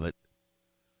 God, I love it.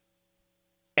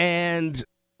 And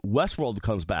Westworld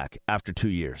comes back after 2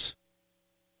 years.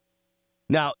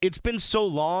 Now, it's been so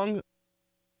long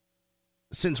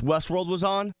since Westworld was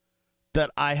on that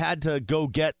I had to go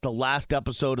get the last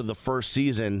episode of the first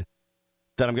season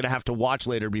that I'm going to have to watch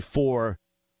later before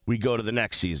we go to the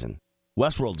next season.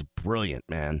 Westworld's brilliant,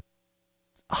 man.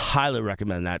 I highly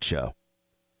recommend that show.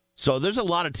 So there's a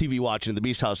lot of TV watching at the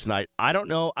Beast House tonight. I don't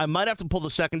know. I might have to pull the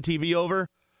second TV over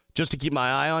just to keep my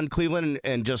eye on Cleveland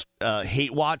and just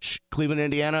hate watch Cleveland,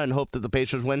 Indiana, and hope that the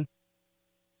Pacers win.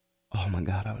 Oh, my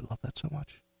God. I would love that so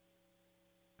much.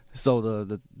 So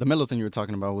the Melo thing you were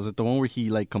talking about, was it the one where he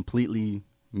like completely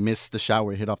missed the shot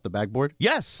where it hit off the backboard?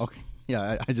 Yes. Okay.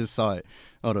 Yeah, I just saw it.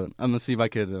 Hold on. I'm going to see if I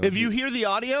could. If you hear the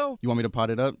audio. You want me to pot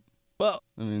it up? Well.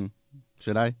 I mean,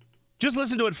 should I? Just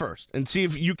listen to it first and see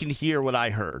if you can hear what I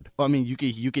heard. Well, I mean, you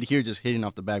could hear just hitting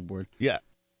off the backboard. Yeah.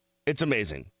 It's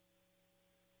amazing.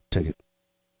 Take it.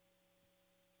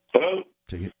 Hello?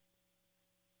 Take it.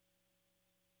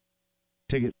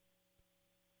 Take it.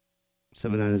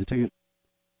 7-9 of the ticket.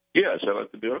 Yes, I'd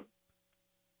like to do it.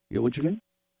 Yeah, what's your name?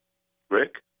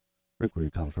 Rick, Rick, where are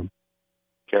you calling from?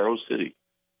 Carroll City.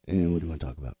 And what do you want to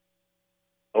talk about?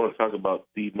 I want to talk about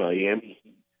the Miami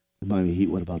Heat. The Miami Heat.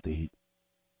 What about the Heat?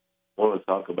 I want to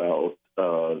talk about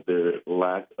their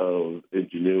lack of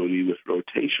ingenuity with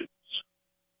rotations.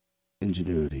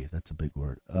 Ingenuity. That's a big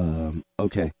word.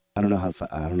 Okay. I don't know how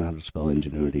to spell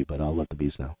ingenuity, but I'll let the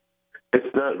beast know.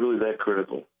 It's not really that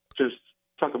critical. Just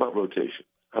talk about rotation.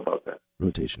 How about that?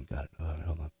 Rotation. Got it. All right,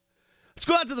 hold on. Let's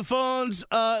go out to the phones.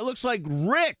 It looks like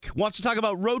Rick wants to talk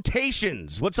about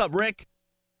rotations. What's up, Rick?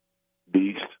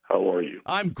 Beast, how are you?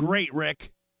 I'm great,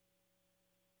 Rick.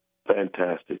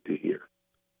 Fantastic to hear.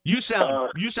 You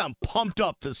sound pumped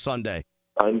up this Sunday.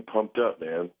 I'm pumped up,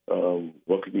 man.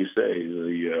 What can you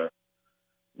say?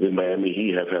 The Miami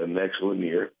Heat have had an excellent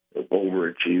year. They've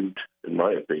overachieved, in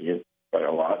my opinion, by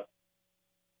a lot.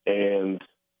 And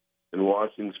in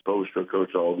watching Spoelstra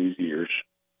coach all these years,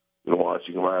 and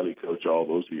watching Riley coach all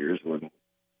those years when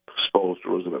Spoelstra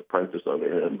was an apprentice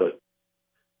under him, but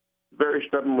very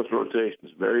stubborn with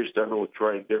rotations, very stubborn with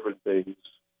trying different things.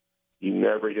 He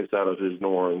never gets out of his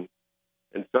norm.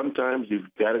 And sometimes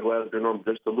you've got to go out of your norm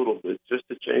just a little bit, just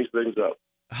to change things up.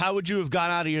 How would you have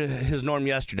gone out of his norm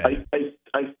yesterday?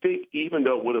 I think even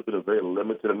though it would have been a very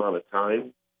limited amount of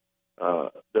time,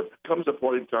 there comes a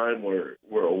point in time where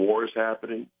a war is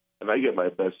happening, and I get my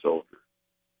best soldier.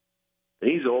 And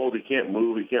he's old, he can't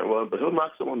move, he can't run, but he'll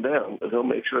knock someone down, and he'll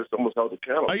make sure someone's held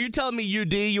accountable. Are you telling me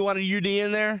UD? You want a UD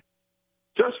in there?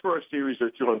 Just for a series or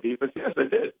two on defense, yes, I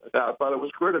did. I thought it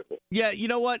was critical. Yeah, you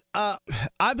know what?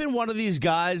 I've been one of these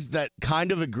guys that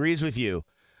kind of agrees with you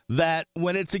that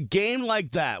when it's a game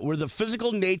like that, where the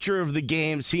physical nature of the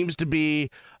game seems to be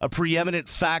a preeminent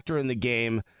factor in the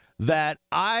game, that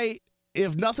I,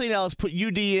 if nothing else, put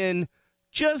UD in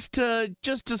just to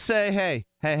say,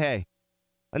 hey,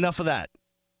 enough of that.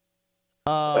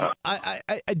 I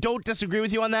don't disagree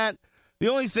with you on that. The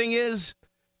only thing is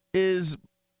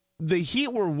the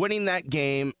Heat were winning that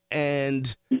game,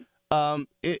 and by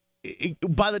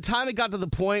the time it got to the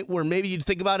point where maybe you'd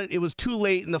think about it, it was too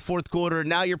late in the fourth quarter.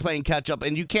 Now you're playing catch-up,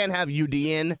 and you can't have UD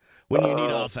in when you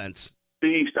need offense.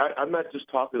 Beast, I'm not just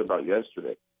talking about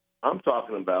yesterday. I'm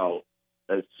talking about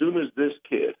as soon as this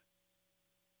kid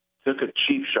took a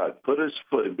cheap shot, put his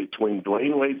foot in between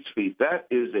Dwayne Wade's feet, that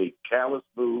is a callous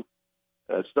move.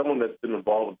 As someone that's been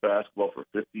involved with basketball for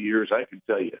 50 years, I can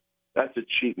tell you, that's a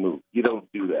cheap move. You don't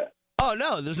do that. Oh,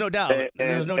 no, there's no doubt.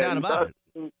 There's no doubt about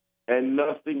it. And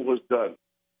nothing was done.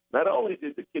 Not only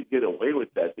did the kid get away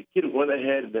with that, the kid went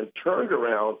ahead and then turned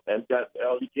around and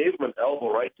he gave him an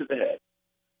elbow right to the head.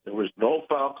 There was no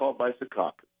foul called by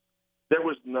Secaucus. There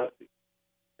was nothing.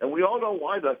 And we all know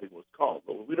why nothing was called,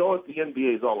 but we know what the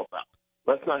NBA is all about.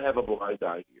 Let's not have a blind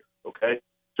eye here, okay?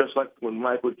 Just like when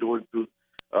Michael Jordan threw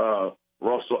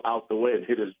Russell out the way and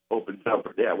hit his open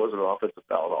jumper. Yeah, it wasn't an offensive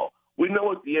foul at all. We know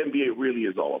what the NBA really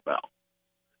is all about.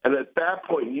 And at that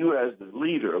point, you as the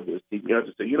leader of this team, you have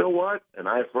to say, you know what? An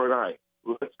eye for an eye.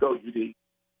 Let's go, UD.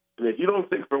 And if you don't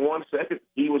think for 1 second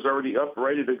he was already up,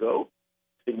 ready to go,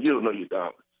 then you don't know your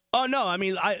dominance. Oh, no, I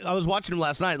mean, I was watching him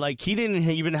last night. Like, he didn't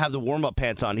even have the warm-up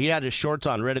pants on. He had his shorts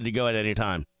on, ready to go at any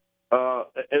time. And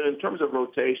in terms of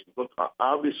rotation, look,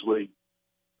 obviously,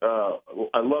 I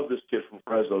love this kid from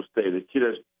Fresno State. The kid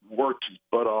has worked his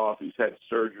butt off. He's had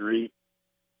surgery.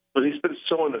 But he's been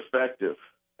so ineffective.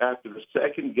 After the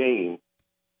second game,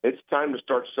 it's time to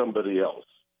start somebody else.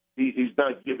 He's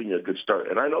not giving you a good start.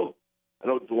 And I know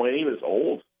Dwayne is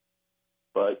old,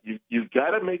 but you've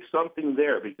got to make something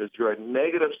there because you're a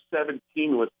negative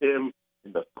 17 with him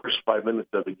in the first 5 minutes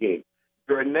of the game.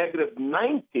 You're a negative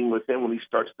 19 with him when he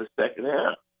starts the second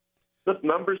half. The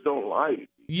numbers don't lie.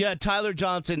 Yeah, Tyler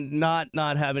Johnson not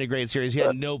having a great series. He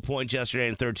had no points yesterday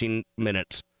in 13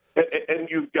 minutes. And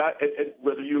you've got, and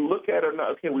whether you look at it or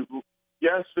not, okay,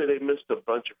 yesterday they missed a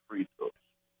bunch of free throws.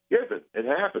 Yeah, it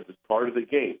happens. It's part of the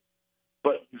game.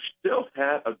 But you still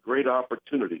had a great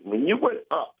opportunity. When you went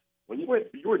up, you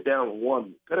were down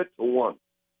one, cut it to one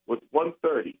with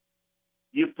 1:30.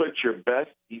 You put your best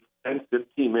defensive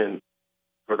team in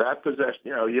for that possession.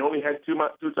 You know, you only had two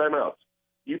timeouts.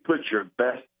 You put your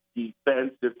best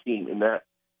defensive team in that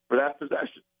for that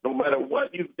possession. No matter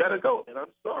what, you've got to go. And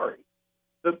I'm sorry,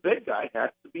 the big guy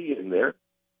has to be in there.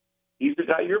 He's the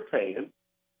guy you're paying.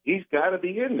 He's got to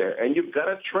be in there, and you've got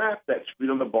to trap that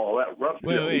screen on the ball. That rough.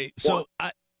 Wait. So,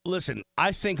 listen,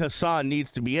 I think Hassan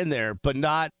needs to be in there, but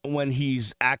not when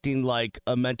he's acting like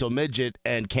a mental midget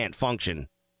and can't function.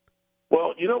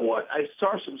 Well, you know what? I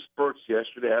saw some spurts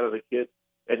yesterday out of the kid,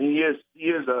 and he is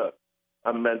a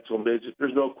mental midget.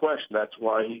 There's no question. That's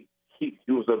why he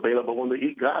was available when the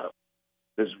Heat got him.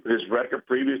 His record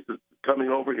previous to coming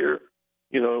over here,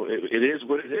 you know, it is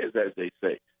what it is, as they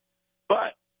say.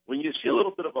 But when you see a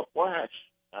little bit of a flash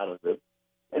out of him,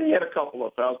 and he had a couple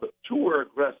of fouls, but two were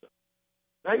aggressive.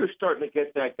 Now you're starting to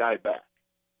get that guy back.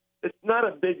 It's not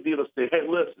a big deal to say, hey,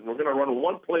 listen, we're going to run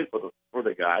one play for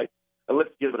the guy, and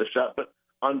let's give it a shot. But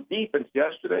on defense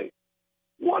yesterday,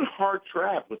 one hard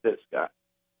trap with this guy,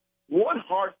 one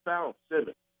hard foul,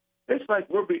 Simmons. It's like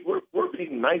we're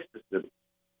being nice to Simmons.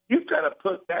 You've got to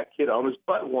put that kid on his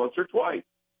butt once or twice.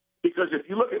 Because if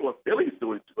you look at what Philly's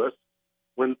doing to us,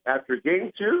 when after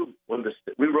game two, when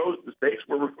we rose the stakes,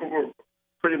 we're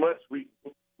pretty much we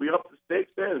upped the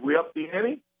stakes there, we upped the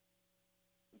ante.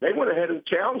 They went ahead and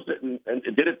challenged it and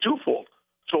did it twofold.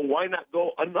 So why not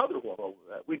go another one over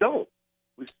that? We don't.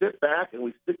 We sit back and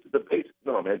we stick to the basics.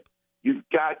 No, man, you've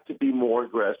got to be more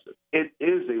aggressive. It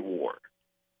is a war,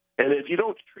 and if you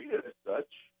don't treat it as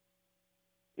such,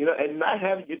 you know, and not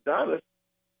having it done it,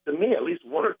 to me at least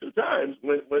one or two times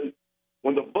when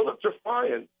the bullets are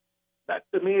flying. That,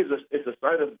 to me, is a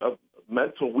sign of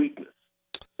mental weakness,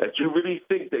 that you really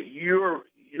think that your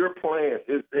plan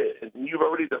is it, and you've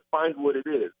already defined what it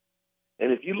is.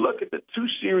 And if you look at the two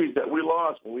series that we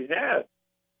lost when we had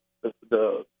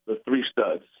the three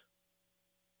studs,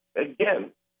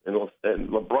 again, and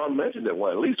LeBron mentioned it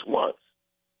at least once,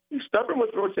 he's stubborn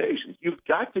with rotations. You've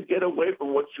got to get away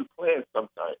from what you planned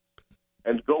sometimes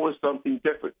and go with something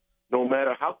different, no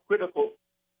matter how critical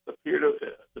the period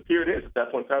is at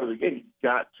that point in time of the game. You've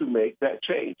got to make that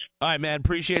change. All right, man.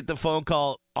 Appreciate the phone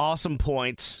call. Awesome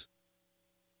points.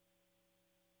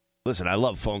 Listen, I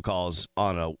love phone calls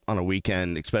on a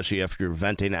weekend, especially after you're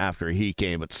venting after a Heat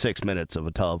game, but 6 minutes of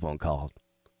a telephone call.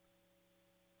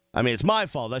 I mean, it's my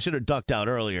fault. I should have ducked out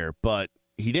earlier, but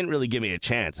he didn't really give me a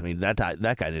chance. I mean, that guy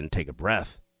didn't take a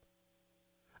breath.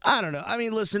 I don't know. I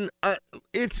mean, listen,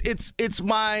 it's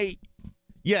my,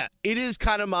 yeah, it is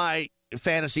kind of my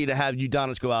fantasy to have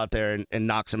Udonis go out there and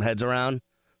knock some heads around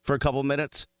for a couple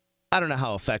minutes. I don't know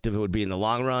how effective it would be in the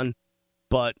long run,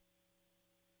 but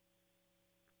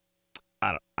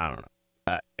I don't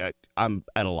know. I'm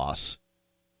at a loss.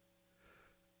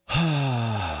 I'm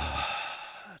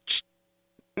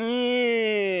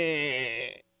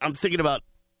thinking about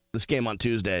this game on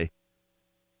Tuesday,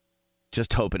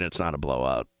 just hoping it's not a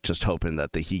blowout. Just hoping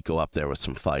that the Heat go up there with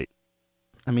some fight.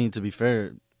 I mean, to be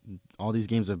fair, all these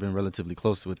games have been relatively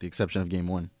close with the exception of Game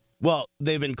 1. Well,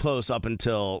 they've been close up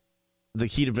until the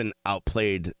Heat have been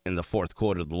outplayed in the fourth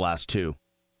quarter of the last two.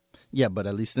 Yeah, but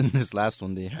at least in this last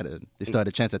one, they still had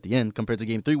a chance at the end compared to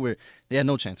Game 3 where they had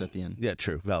no chance at the end. Yeah,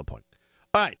 true. Valid point.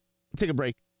 All right, take a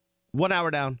break. 1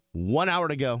 hour down, 1 hour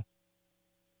to go.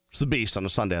 It's the Beast on a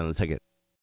Sunday on the Ticket.